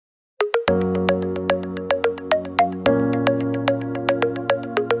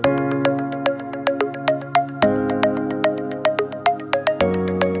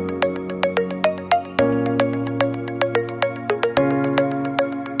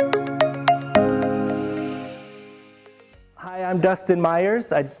I'm Dustin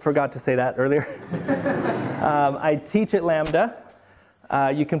Myers. I forgot to say that earlier. I teach at Lambda.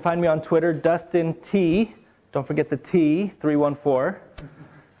 You can find me on Twitter, Dustin T. Don't forget the T, 314.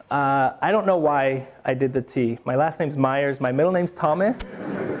 I don't know why I did the T. My last name's Myers. My middle name's Thomas.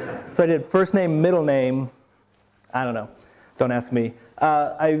 So I did first name, middle name. I don't know. Don't ask me.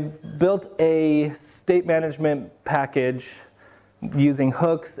 I've built a state management package using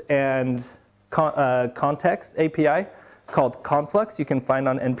hooks and context API called Conflux. You can find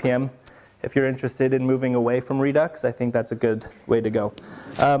on NPM if you're interested in moving away from Redux. I think that's a good way to go.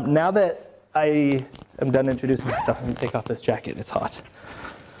 Now that I am done introducing myself, I'm going to take off this jacket. It's hot.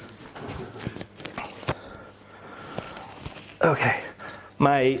 Okay,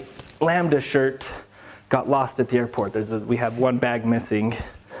 my Lambda shirt got lost at the airport. We have one bag missing,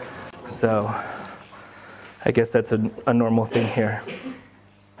 so I guess that's a normal thing here.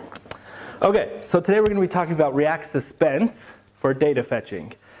 Okay, so today we're going to be talking about React Suspense for data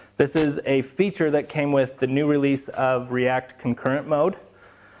fetching. This is a feature that came with the new release of React Concurrent Mode,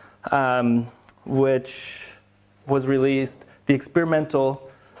 which was released. The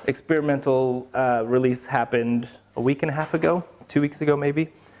experimental release happened a week and a half ago, 2 weeks ago maybe.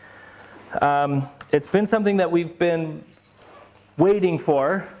 It's been something that we've been waiting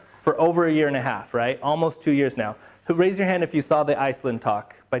for over a year and a half, right? Almost 2 years now. Raise your hand if you saw the Iceland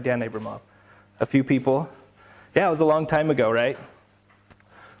talk by Dan Abramov. A few people. Yeah, it was a long time ago, right?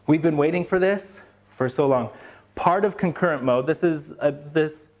 We've been waiting for this for so long. Part of Concurrent Mode,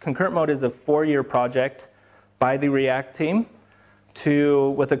 this Concurrent Mode is a 4-year project by the React team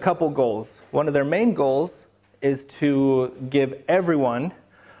with a couple goals. One of their main goals is to give everyone,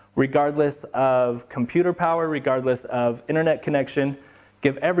 regardless of computer power, regardless of internet connection,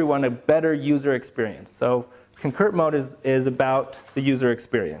 give everyone a better user experience. So Concurrent Mode is about the user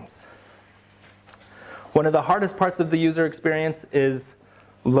experience. One of the hardest parts of the user experience is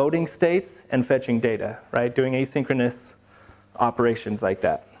loading states and fetching data, right? Doing asynchronous operations like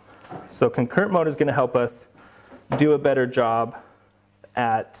that. So Concurrent Mode is going to help us do a better job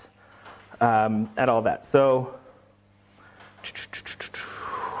at all that. So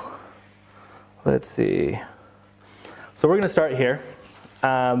let's see. So we're going to start here.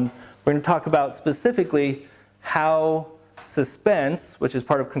 We're going to talk about specifically how Suspense, which is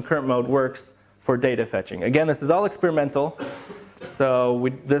part of Concurrent Mode, works for data fetching. Again, this is all experimental, so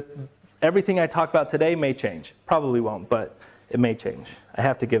everything I talk about today may change. Probably won't, but it may change. I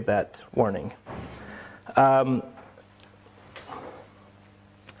have to give that warning. So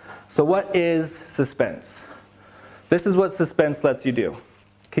what is Suspense? This is what Suspense lets you do.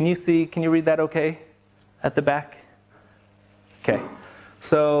 Can you read that okay at the back? Okay.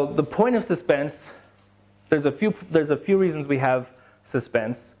 So the point of Suspense, there's a few reasons we have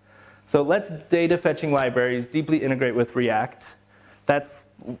Suspense. So it lets data fetching libraries deeply integrate with React. That's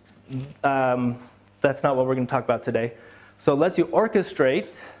not what we're going to talk about today. So it lets you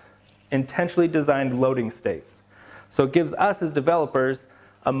orchestrate intentionally designed loading states. So it gives us as developers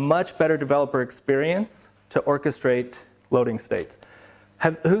a much better developer experience to orchestrate loading states.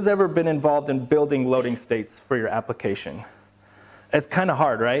 Who's ever been involved in building loading states for your application? It's kind of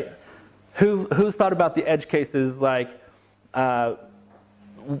hard, right? Who's thought about the edge cases like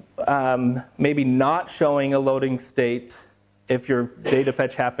maybe not showing a loading state if your data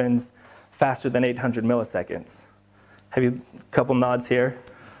fetch happens faster than 800 milliseconds? Have you a couple nods here?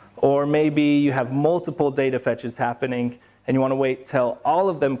 Or maybe you have multiple data fetches happening and you want to wait till all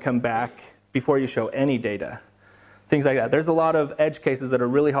of them come back before you show any data. Things like that. There's a lot of edge cases that are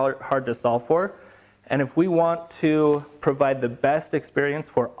really hard to solve for. And if we want to provide the best experience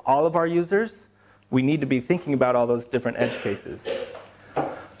for all of our users, we need to be thinking about all those different edge cases.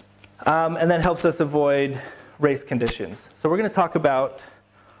 And that helps us avoid race conditions. So we're going to talk about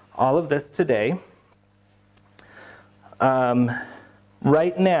all of this today.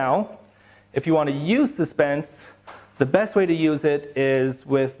 Right now, if you want to use Suspense, the best way to use it is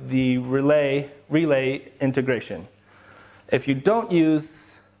with the relay integration. If you don't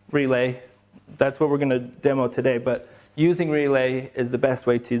use relay, that's what we're going to demo today, but using relay is the best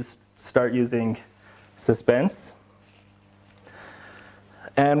way to start using Suspense.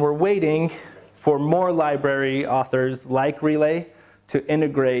 And we're waiting for more library authors like Relay to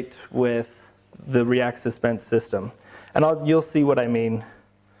integrate with the React Suspense system. And you'll see what I mean,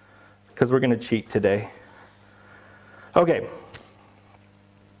 because we're going to cheat today. Okay.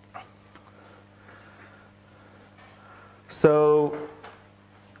 So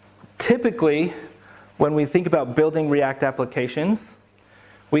typically, when we think about building React applications,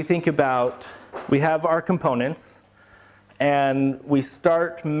 we have our components, and we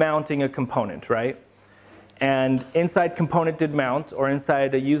start mounting a component, right? And inside component did mount, or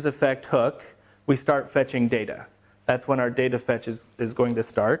inside a use effect hook, we start fetching data. That's when our data fetch is going to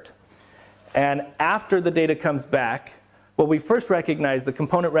start. And after the data comes back, well, we first recognize, the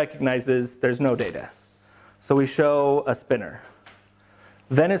component recognizes there's no data. So we show a spinner.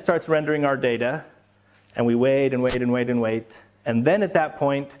 Then it starts rendering our data, and we wait and wait and wait and wait. And then at that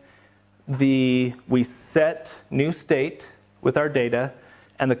point, we set new state with our data,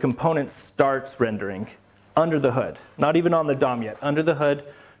 and the component starts rendering under the hood. Not even on the DOM yet. Under the hood,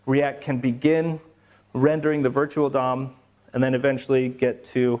 React can begin rendering the virtual DOM, and then eventually get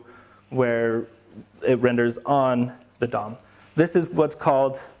to where it renders on the DOM. This is what's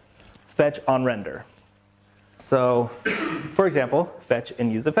called fetch on render. So, for example, fetch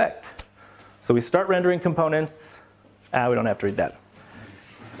in use effect. So we start rendering components. We don't have to read that.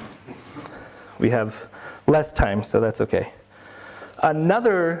 We have less time, so that's okay.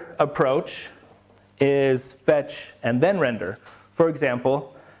 Another approach is fetch and then render. For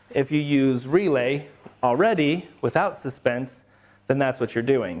example, if you use relay already without suspense, then that's what you're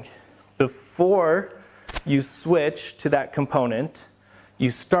doing. Before you switch to that component,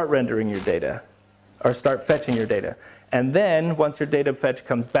 you start rendering your data, or start fetching your data. And then, once your data fetch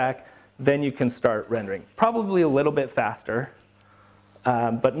comes back, then you can start rendering. Probably a little bit faster,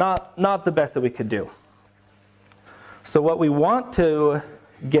 but not the best that we could do. So what we want to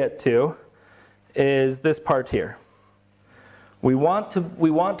get to is this part here. We want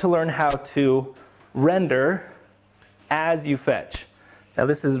to learn how to render as you fetch. Now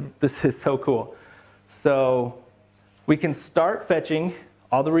this is so cool. So we can start fetching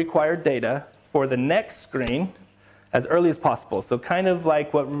all the required data for the next screen as early as possible. So kind of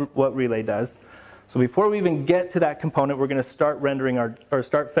like what Relay does. So before we even get to that component, we're going to start rendering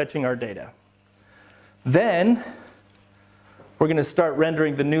start fetching our data. Then we're going to start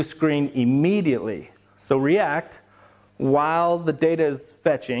rendering the new screen immediately. So React, while the data is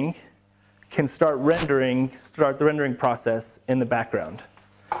fetching, can start the rendering process in the background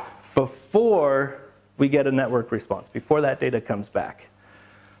before we get a network response, before that data comes back.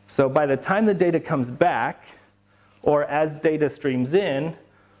 So by the time the data comes back, or as data streams in,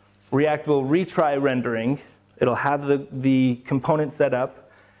 React will retry rendering. It'll have the component set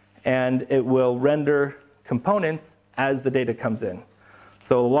up, and it will render components as the data comes in.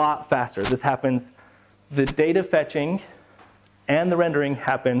 So a lot faster. This happens, the data fetching and the rendering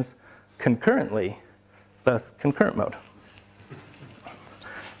happens concurrently, thus concurrent mode.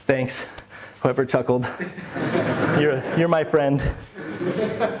 Thanks, whoever chuckled. You're my friend.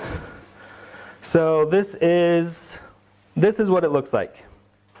 So this is what it looks like.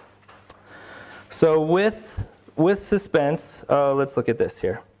 So with Suspense, let's look at this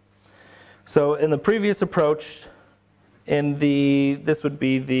here. So in the previous approach, this would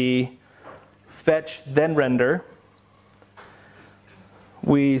be the fetch then render.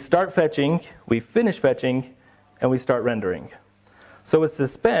 We start fetching, we finish fetching, and we start rendering. So with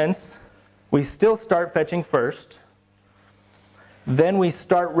Suspense, we still start fetching first, then we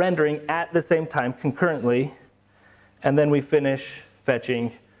start rendering at the same time concurrently, and then we finish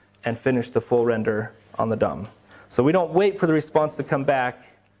fetching and finish the full render on the DOM. So we don't wait for the response to come back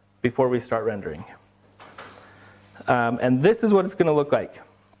before we start rendering. And this is what it's going to look like.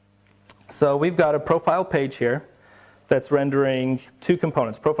 So we've got a profile page here that's rendering two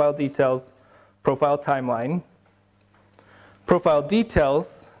components, profile details, profile timeline. Profile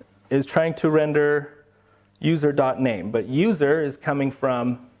details is trying to render user.name, but user is coming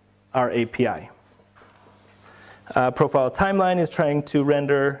from our API. Profile timeline is trying to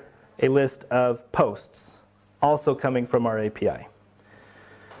render a list of posts, also coming from our API.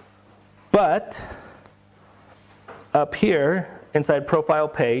 But up here, inside profile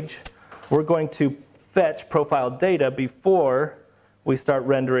page, we're going to fetch profile data before we start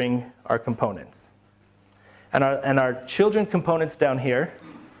rendering our components. And our children components down here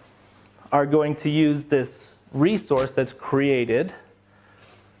are going to use this resource that's created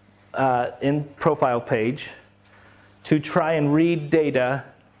in profile page to try and read data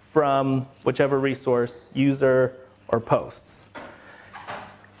from whichever resource, user or posts.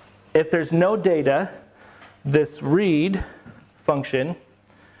 If there's no data, this read function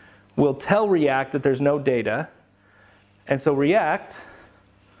will tell React that there's no data, and so React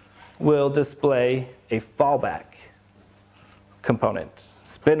will display a fallback component.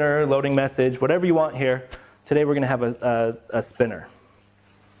 Spinner, loading message, whatever you want here. Today we're going to have a spinner.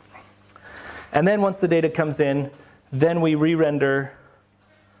 And then once the data comes in, then we re-render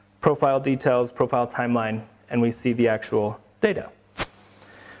profile details, profile timeline, and we see the actual data.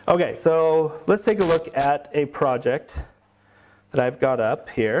 Okay, so let's take a look at a project that I've got up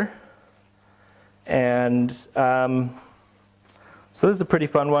here. And so this is a pretty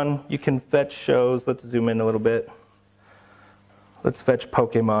fun one. You can fetch shows. Let's zoom in a little bit. Let's fetch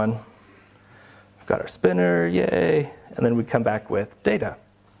Pokemon. We've got our spinner, yay. And then we come back with data.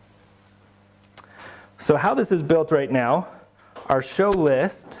 So how this is built right now, our show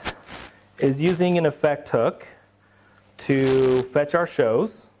list is using an effect hook to fetch our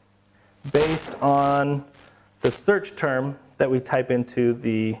shows based on the search term that we type into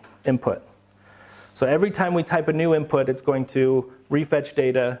the input. So every time we type a new input, it's going to refetch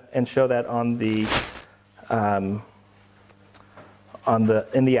data and show that on the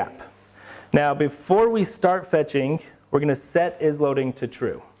in the app. Now, before we start fetching, we're going to set isLoading to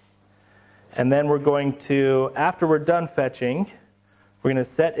true. And then we're going to, after we're done fetching, we're going to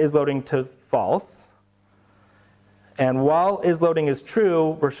set isLoading to false. And while isLoading is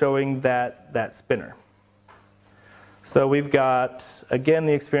true, we're showing that spinner. So we've got, again,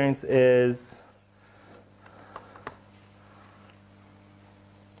 the experience is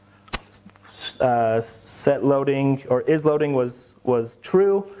set loading, or isLoading was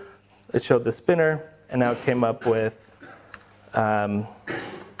true. It showed the spinner, and now it came up with the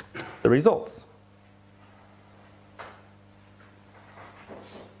results.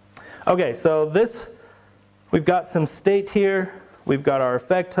 Okay, so this, we've got some state here. We've got our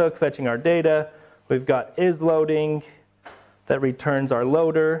effect hook fetching our data. We've got isLoading that returns our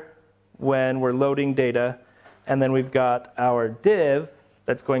loader when we're loading data. And then we've got our div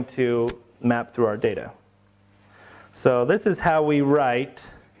that's going to map through our data. So this is how we write,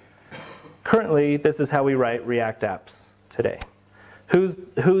 currently this is how we write React apps today.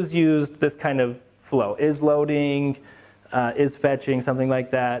 Who's used this kind of flow? isLoading, is fetching, something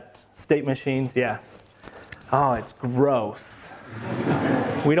like that. State machines, yeah. Oh, it's gross.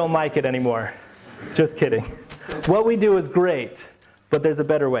 We don't like it anymore. Just kidding. What we do is great, but there's a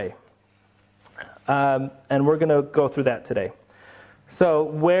better way. And we're going to go through that today. So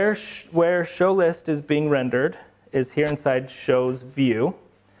where show list is being rendered is here inside shows view.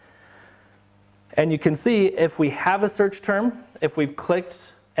 And you can see if we have a search term, if we've clicked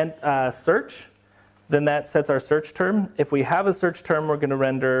and search, then that sets our search term. If we have a search term, we're going to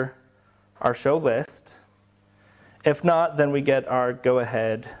render our show list. If not, then we get our go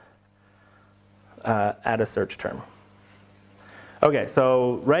ahead, add a search term. Okay,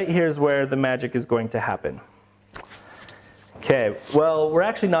 so right here's where the magic is going to happen. Okay, well, we're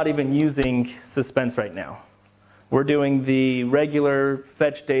actually not even using Suspense right now. We're doing the regular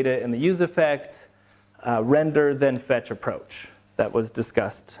fetch data in the use effect, render, then fetch approach that was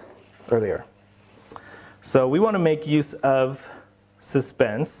discussed earlier. So we want to make use of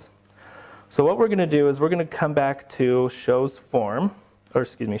Suspense. So what we're going to do is we're going to come back to shows form, or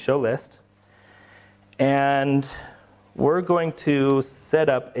excuse me, show list. And we're going to set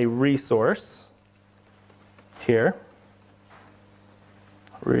up a resource here.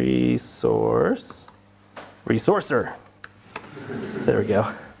 Resourcer. There we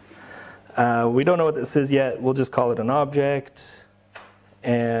go. We don't know what this is yet. We'll just call it an object.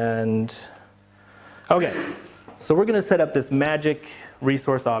 And okay, so we're going to set up this magic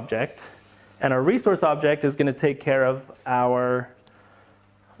resource object. And our resource object is going to take care of our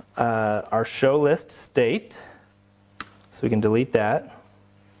show list state. So we can delete that.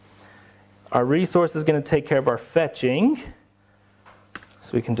 Our resource is going to take care of our fetching.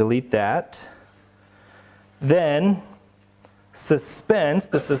 So we can delete that. Then Suspense,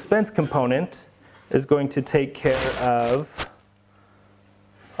 the Suspense component, is going to take care of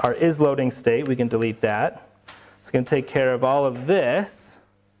our isLoading state. We can delete that. It's going to take care of all of this.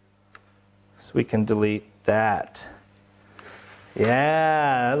 So we can delete that.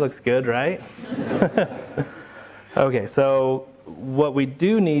 Yeah, that looks good, right? Okay, so what we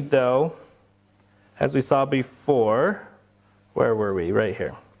do need, though, as we saw before, where were we? Right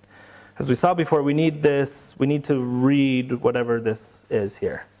here. As we saw before, we need this, we need to read whatever this is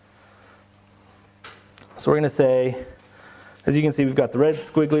here. So we're going to say, as you can see, we've got the red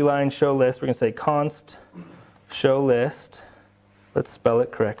squiggly line show list. We're going to say const show list, let's spell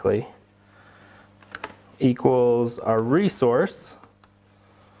it correctly, equals our resource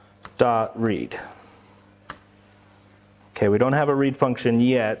dot read. Okay, we don't have a read function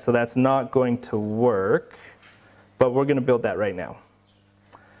yet, so that's not going to work, but we're going to build that right now.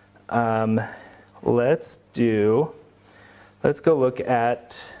 Let's go look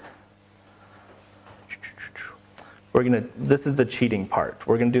at, this is the cheating part.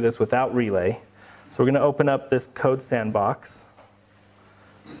 We're going to do this without relay. So we're going to open up this code sandbox.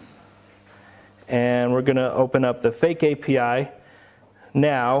 And we're going to open up the fake API.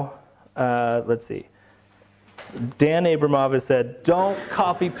 Now, let's see. Dan Abramov has said, don't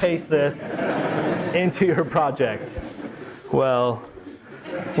copy paste this into your project. Well,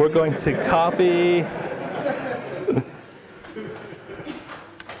 we're going to copy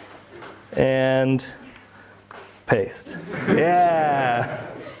and paste. Yeah.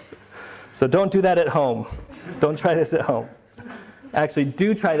 So don't do that at home. Don't try this at home. Actually,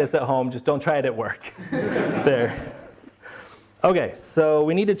 do try this at home, just don't try it at work. There. Okay, so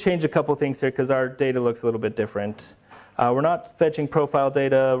we need to change a couple things here because our data looks a little bit different. We're not fetching profile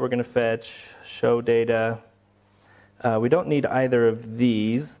data, we're going to fetch show data. We don't need either of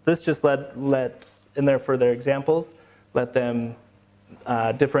these. Let's just let in there for their examples, let them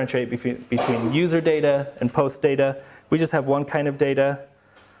differentiate between user data and post data. We just have one kind of data.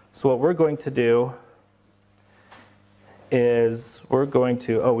 So what we're going to do is we're going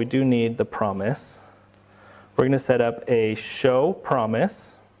to, we do need the promise. We're going to set up a show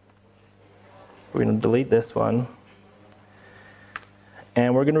promise. We're going to delete this one.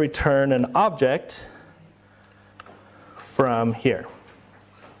 And we're going to return an object from here,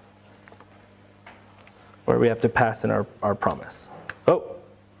 where we have to pass in our promise. Oh,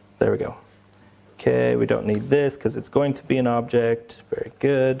 there we go. Okay, we don't need this because it's going to be an object. Very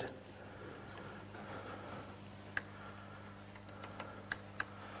good.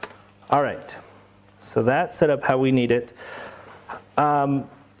 All right, so that's set up how we need it.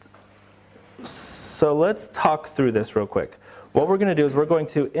 So let's talk through this real quick. What we're going to do is we're going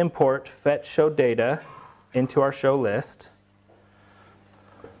to import fetch show data into our show list.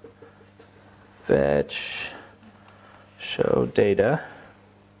 Fetch show data.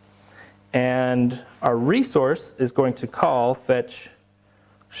 And our resource is going to call fetch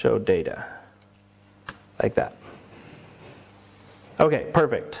show data. Like that. Okay,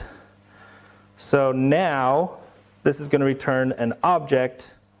 perfect. So now this is going to return an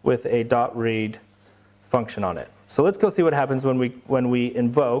object with a .read function on it. So let's go see what happens when we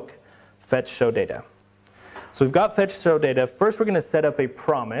invoke fetch show data. So we've got fetch show data. First we're going to set up a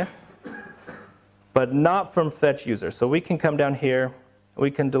promise, but not from fetch user. So we can come down here, we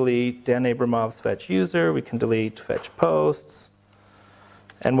can delete Dan Abramov's fetch user, we can delete fetch posts.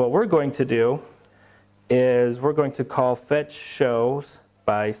 And what we're going to do is we're going to call fetch shows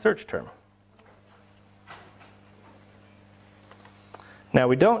by search term. Now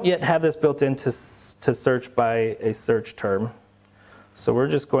we don't yet have this built in to search by a search term. So we're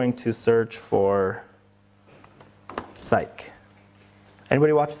just going to search for psych.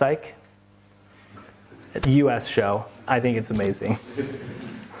 Anybody watch Psych? It's a US show. I think it's amazing.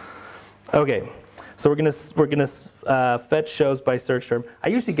 Okay, so we're gonna fetch shows by search term. I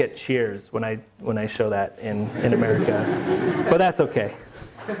usually get cheers when I show that in America, but that's okay.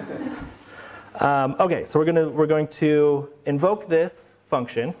 Okay, so we're going to invoke this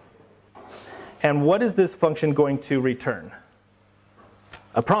function, and what is this function going to return?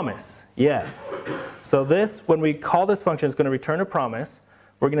 A promise. Yes. So this, when we call this function, is going to return a promise.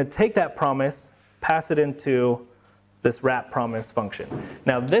 We're going to take that promise, pass it into this wrap promise function.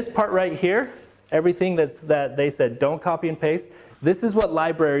 Now this part right here, everything that they said don't copy and paste, this is what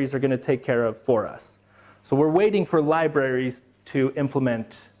libraries are going to take care of for us. So we're waiting for libraries to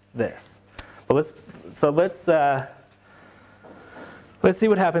implement this. But let's see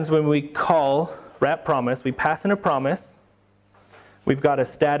what happens when we call wrap promise. We pass in a promise. We've got a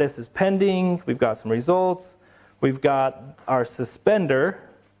status is pending. We've got some results. We've got our suspender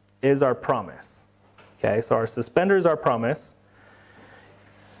is our promise. Okay, so our suspender is our promise.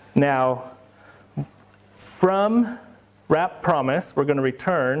 Now, from wrap promise, we're going to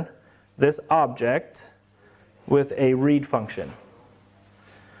return this object with a read function.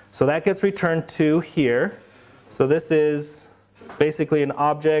 So that gets returned to here. So this is basically an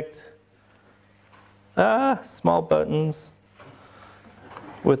object, small buttons,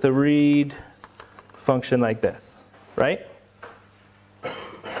 with a read function like this, right?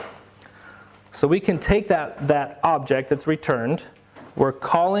 So we can take that object that's returned. We're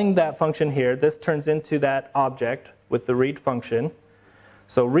calling that function here. This turns into that object with the read function.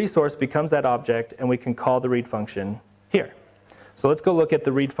 So resource becomes that object, and we can call the read function here. So let's go look at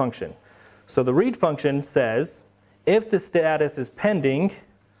the read function. So the read function says, if the status is pending,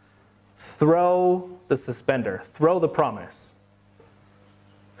 throw the suspender, throw the promise.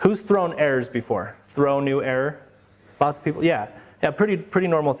 Who's thrown errors before? Throw new error? Lots of people? Yeah, pretty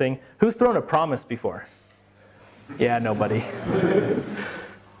normal thing. Who's thrown a promise before? Yeah, nobody.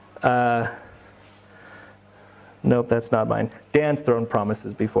 Nope, that's not mine. Dan's thrown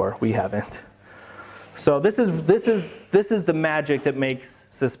promises before. We haven't. So this is the magic that makes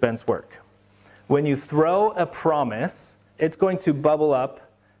Suspense work. When you throw a promise, it's going to bubble up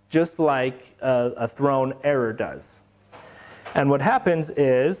just like a thrown error does. And what happens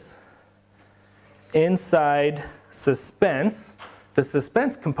is, inside Suspense, the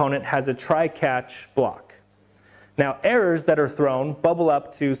Suspense component has a try-catch block. Now, errors that are thrown bubble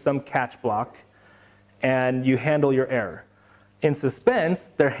up to some catch block, and you handle your error. In Suspense,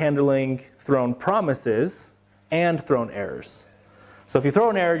 they're handling thrown promises and thrown errors. So if you throw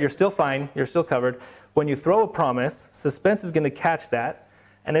an error, you're still fine, you're still covered. When you throw a promise, Suspense is going to catch that,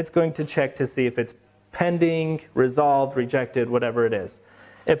 and it's going to check to see if it's pending, resolved, rejected, whatever it is.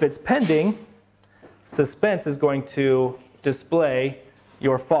 If it's pending, Suspense is going to display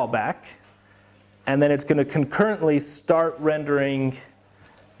your fallback, and then it's going to concurrently start rendering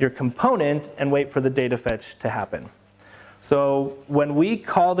your component and wait for the data fetch to happen. So when we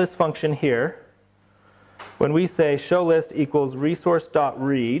call this function here, when we say showList equals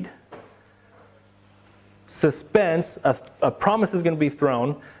resource.read, Suspense, a promise is going to be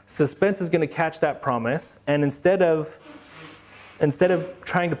thrown. Suspense is going to catch that promise, and instead of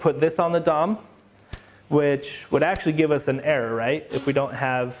trying to put this on the DOM, which would actually give us an error, right? If we don't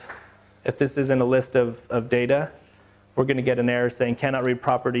have, if this isn't a list of data, we're going to get an error saying cannot read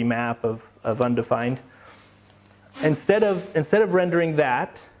property map of undefined. Instead of rendering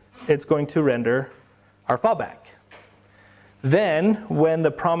that, it's going to render our fallback. Then, when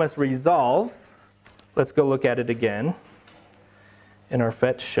the promise resolves, let's go look at it again in our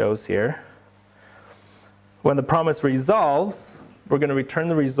fetch shows here. When the promise resolves, we're going to return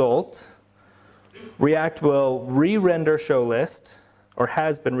the result. React will re-render showList, or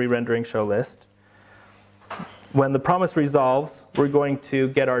has been re-rendering showList. When the promise resolves, we're going to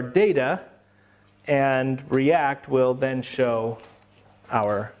get our data, and React will then show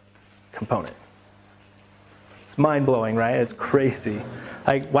our component. It's mind-blowing, right? It's crazy.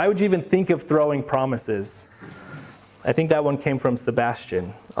 Like, why would you even think of throwing promises? I think that one came from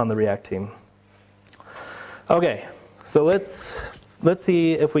Sebastian on the React team. Okay, so let's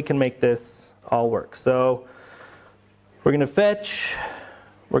see if we can make this all work. So we're going to fetch,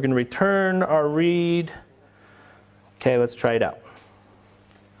 we're going to return our read. Okay, let's try it out.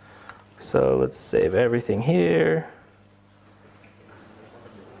 So let's save everything here.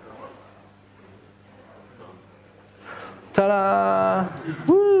 Ta-da!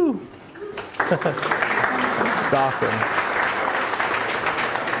 Woo! It's awesome.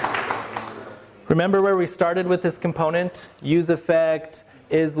 Remember where we started with this component? Use effect,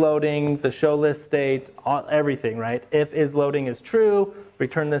 is loading, the show list state, everything, right? If is loading is true,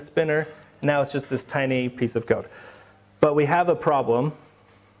 return this spinner. Now it's just this tiny piece of code. But we have a problem.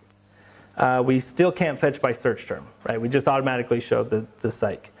 We still can't fetch by search term, right? We just automatically showed the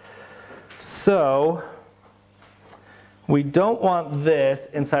psych. So we don't want this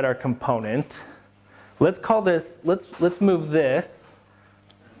inside our component. Let's call this, let's move this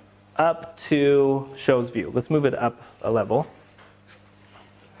up to shows view. Let's move it up a level.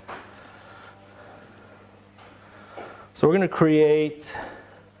 So we're going to create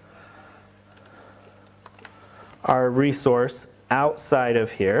our resource outside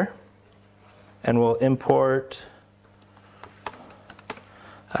of here, and we'll import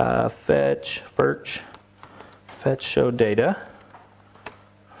fetch show data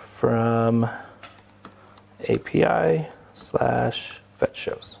from API/fetch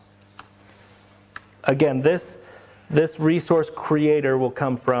shows. Again, this resource creator will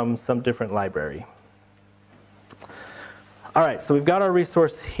come from some different library. All right, so we've got our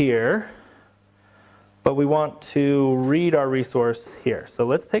resource here, but we want to read our resource here. So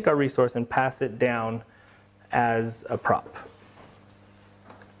let's take our resource and pass it down as a prop.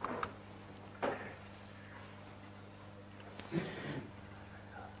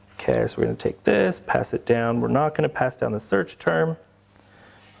 Okay, so we're going to take this, pass it down. We're not going to pass down the search term.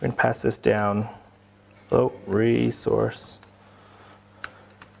 We're going to pass this down, resource.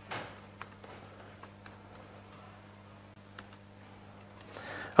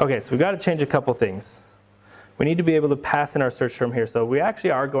 Okay, so we've got to change a couple things. We need to be able to pass in our search term here. So we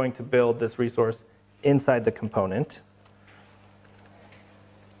actually are going to build this resource inside the component.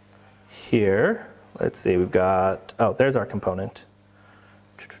 Here, let's see, we've got, oh, there's our component.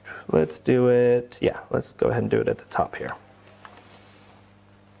 Let's do it, yeah, let's go ahead and do it at the top here.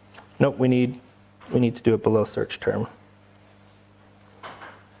 Nope, we need to do it below search term.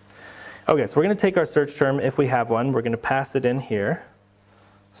 Okay, so we're going to take our search term, if we have one, we're going to pass it in here.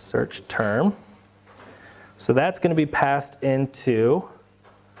 Search term. So that's going to be passed into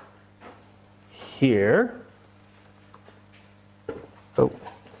here. Oh,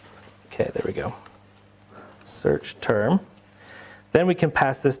 okay, there we go. Search term. Then we can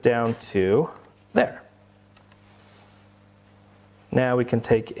pass this down to there. Now we can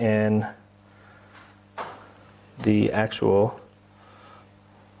take in the actual,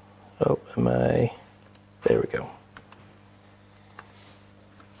 there we go.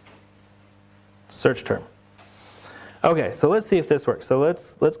 Search term. Okay, so let's see if this works. So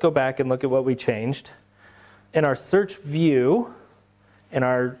let's go back and look at what we changed. In our search view, in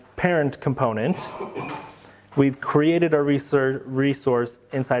our parent component, we've created our resource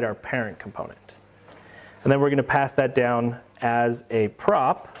inside our parent component. And then we're going to pass that down as a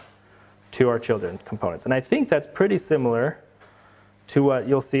prop to our children components. And I think that's pretty similar to what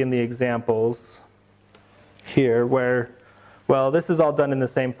you'll see in the examples here where, well, this is all done in the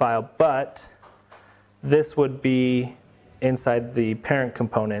same file, but this would be inside the parent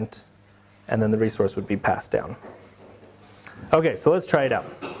component, and then the resource would be passed down. Okay, so let's try it out.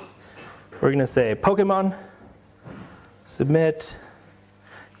 We're going to say Pokemon, submit.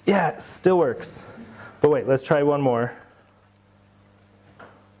 Yeah, it still works. But wait, let's try one more.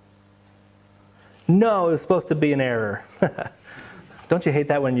 No, it was supposed to be an error. Don't you hate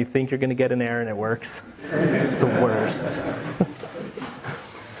that when you think you're going to get an error and it works? It's the worst.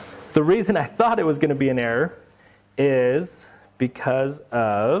 The reason I thought it was going to be an error is because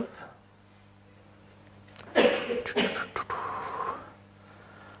of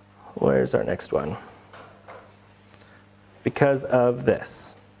where's our next one? Because of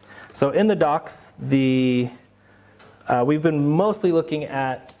this. So in the docs, we've been mostly looking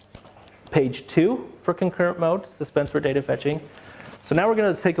at page 2 for concurrent mode, suspense for data fetching. So now we're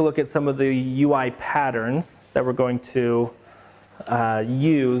going to take a look at some of the UI patterns that we're going to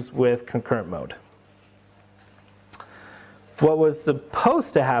use with concurrent mode. What was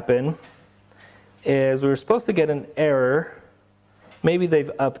supposed to happen is we were supposed to get an error. Maybe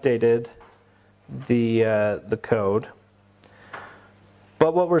they've updated the code.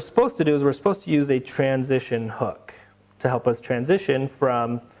 But what we're supposed to do is we're supposed to use a transition hook to help us transition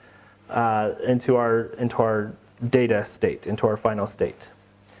from into our data state, into our final state.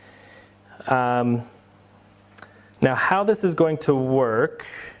 Now, how this is going to work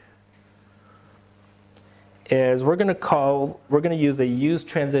is we're going to use a use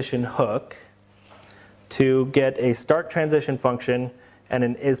transition hook to get a start transition function and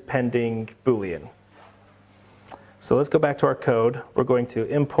an is pending Boolean. So let's go back to our code. We're going to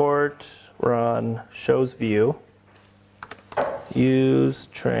import, we're on shows view, use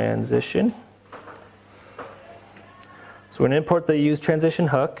transition. So we're going to import the use transition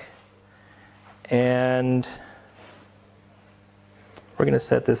hook, and we're going to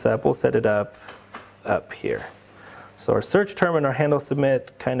set this up. We'll set it up here. So our search term and our handle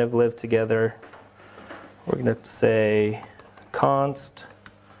submit kind of live together. We're going to say const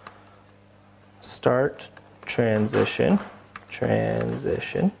start transition,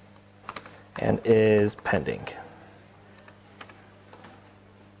 and is pending.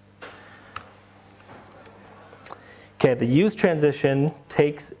 Okay, the use transition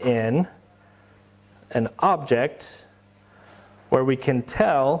takes in an object where we can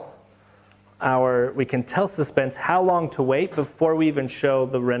tell Suspense how long to wait before we even show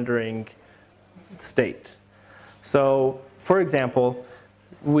the rendering state. So, for example,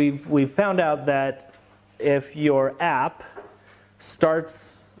 we've found out that if your app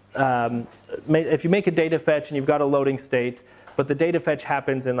starts, if you make a data fetch and you've got a loading state, but the data fetch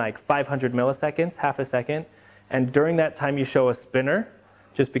happens in like 500 milliseconds, half a second, and during that time you show a spinner,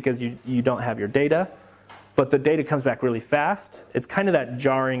 just because you don't have your data, but the data comes back really fast, it's kind of that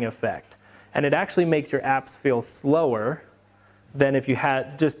jarring effect. And it actually makes your apps feel slower than if you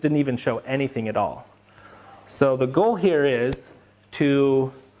just didn't even show anything at all. So the goal here is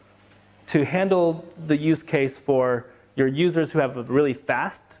to handle the use case for your users who have a really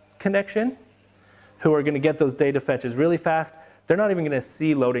fast connection, who are going to get those data fetches really fast. They're not even going to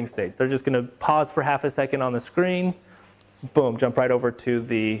see loading states. They're just going to pause for half a second on the screen, boom, jump right over to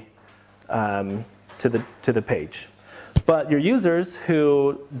the page. But your users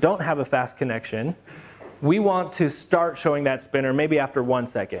who don't have a fast connection, we want to start showing that spinner maybe after 1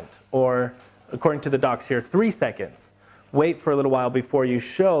 second, or according to the docs here, 3 seconds. Wait for a little while before you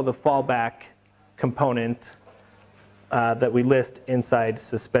show the fallback component that we list inside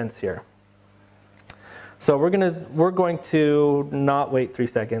Suspense here. So we're going to not wait 3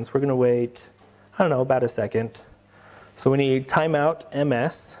 seconds. We're going to wait, I don't know, about a second. So we need timeout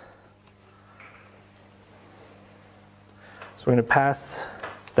ms. So we're going to pass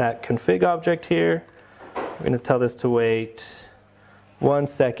that config object here. We're going to tell this to wait 1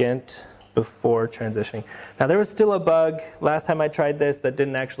 second before transitioning. Now there was still a bug last time I tried this that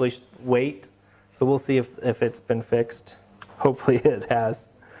didn't actually wait. So we'll see if it's been fixed. Hopefully it has.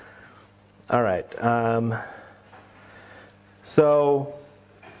 All right. So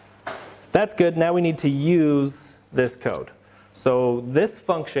that's good. Now we need to use this code. So this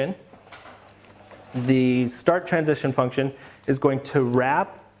function, the start transition function, is going to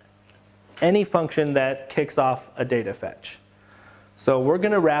wrap any function that kicks off a data fetch. So we're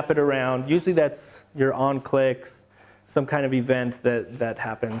going to wrap it around. Usually that's your on clicks, some kind of event that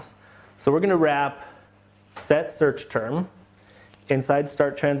happens. So we're going to wrap set search term inside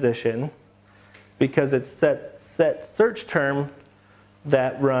start transition because it's set search term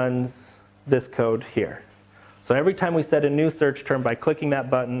that runs this code here. So every time we set a new search term by clicking that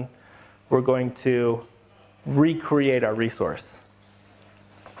button, we're going to recreate our resource.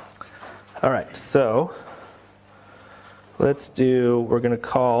 All right, so we're going to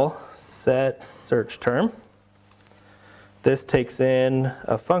call set search term. This takes in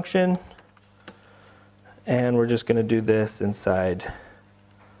a function, and we're just going to do this inside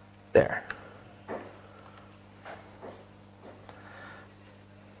there.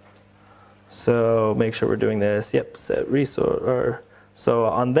 So make sure we're doing this. Yep, set resource. So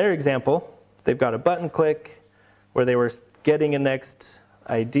on their example, they've got a button click where they were getting a next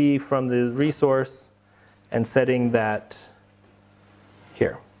ID from the resource and setting that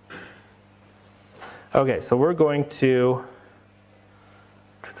here. Okay, so we're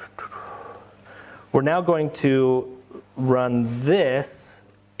now going to run this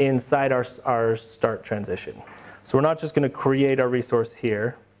inside our start transition. So we're not just going to create our resource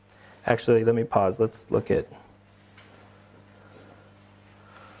here. Actually, let me pause. Let's look at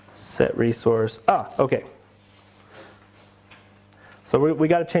set resource. Okay. So we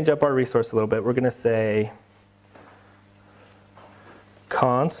got to change up our resource a little bit. We're going to say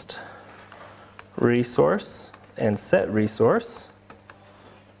const resource and set resource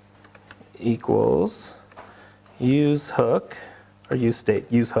equals use hook, or use state,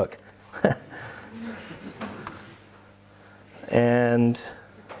 use hook. And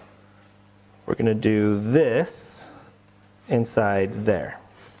we're going to do this inside there.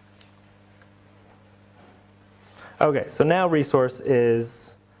 Okay, so now resource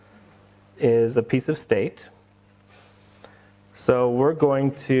is a piece of state. So we're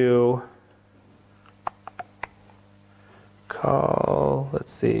going to call,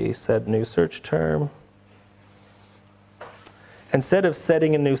 let's see, set new search term. Instead of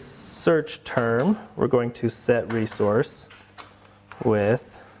setting a new search term, we're going to set resource with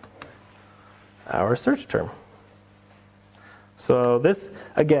our search term. So this,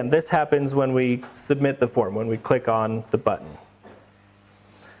 again, this happens when we submit the form, when we click on the button.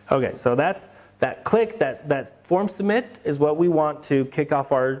 Okay, so that click, that form submit is what we want to kick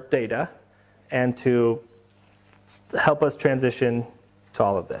off our data and to help us transition to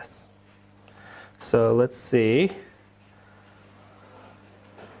all of this. So let's see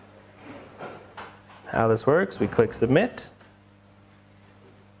how this works. We click submit.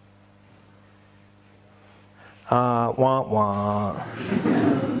 Wah, wah.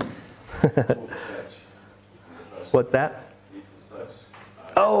 What's that?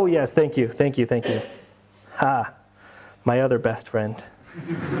 Oh, yes, thank you, thank you, thank you. Ha, my other best friend.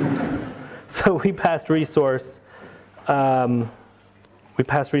 So we passed resource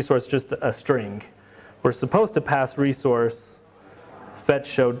just a string. We're supposed to pass resource fetch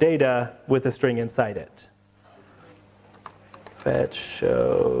show data with a string inside it. Fetch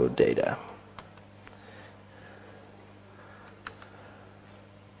show data.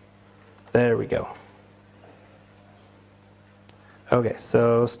 There we go. Okay,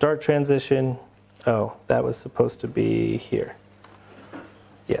 so start transition. Oh, that was supposed to be here.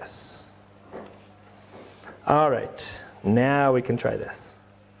 Yes. All right, now we can try this.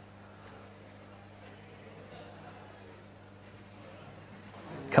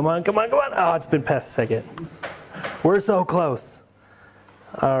 Come on, come on, come on. Oh, it's been past a second. We're so close.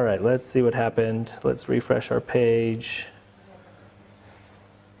 All right, let's see what happened. Let's refresh our page.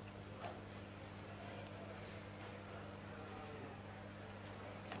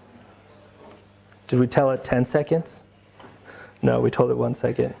 Did we tell it 10 seconds? No, we told it 1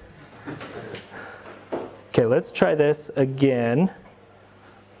 second. Okay, let's try this again.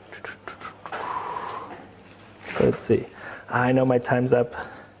 Let's see. I know my time's up.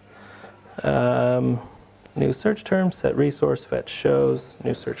 New search term, set resource, fetch shows,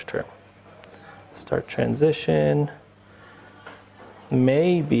 new search term. Start transition.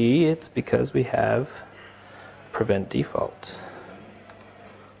 Maybe it's because we have prevent default.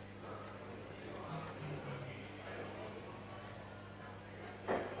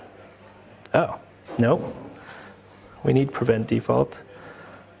 Oh, no. We need prevent default.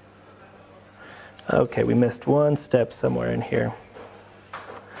 Okay, we missed one step somewhere in here.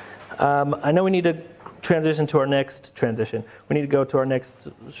 I know we need to transition to our next transition. We need to go to our next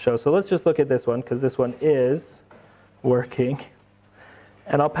show. So let's just look at this one, because this one is working.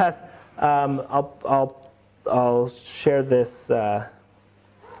 And I'll pass, I'll share this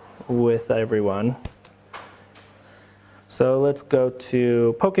with everyone. So let's go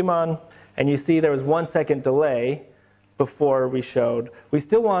to Pokemon, and you see there was 1 second delay before we showed. We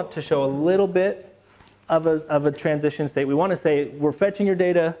still want to show a little bit of a transition state. We want to say, we're fetching your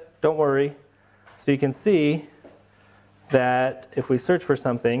data, don't worry. So you can see that if we search for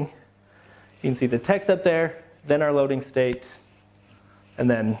something, you can see the text up there, then our loading state, and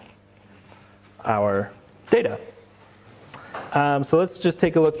then our data. So let's just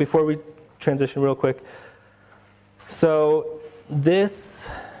take a look before we transition real quick. So this,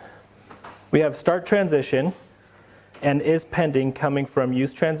 we have start transition and is pending coming from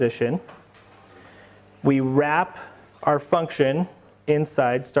use transition. We wrap our function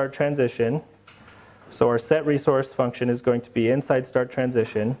inside start transition. So our set resource function is going to be inside start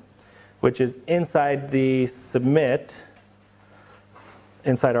transition, which is inside the submit,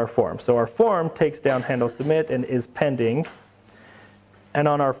 inside our form. So our form takes down handle submit and is pending. And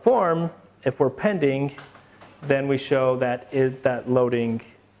on our form, if we're pending, then we show that loading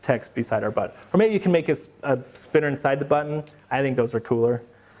text beside our button. Or maybe you can make a spinner inside the button. I think those are cooler,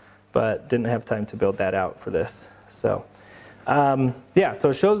 but didn't have time to build that out for this. So yeah, so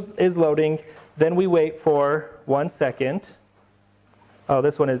it shows is loading. Then we wait for 1 second. Oh,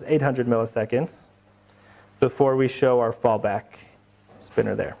 this one is 800 milliseconds before we show our fallback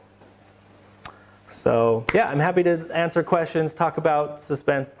spinner there. So yeah, I'm happy to answer questions, talk about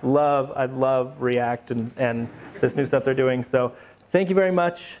Suspense. I love React and this new stuff they're doing. So thank you very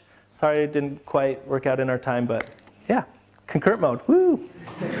much. Sorry it didn't quite work out in our time, but yeah, concurrent mode, woo!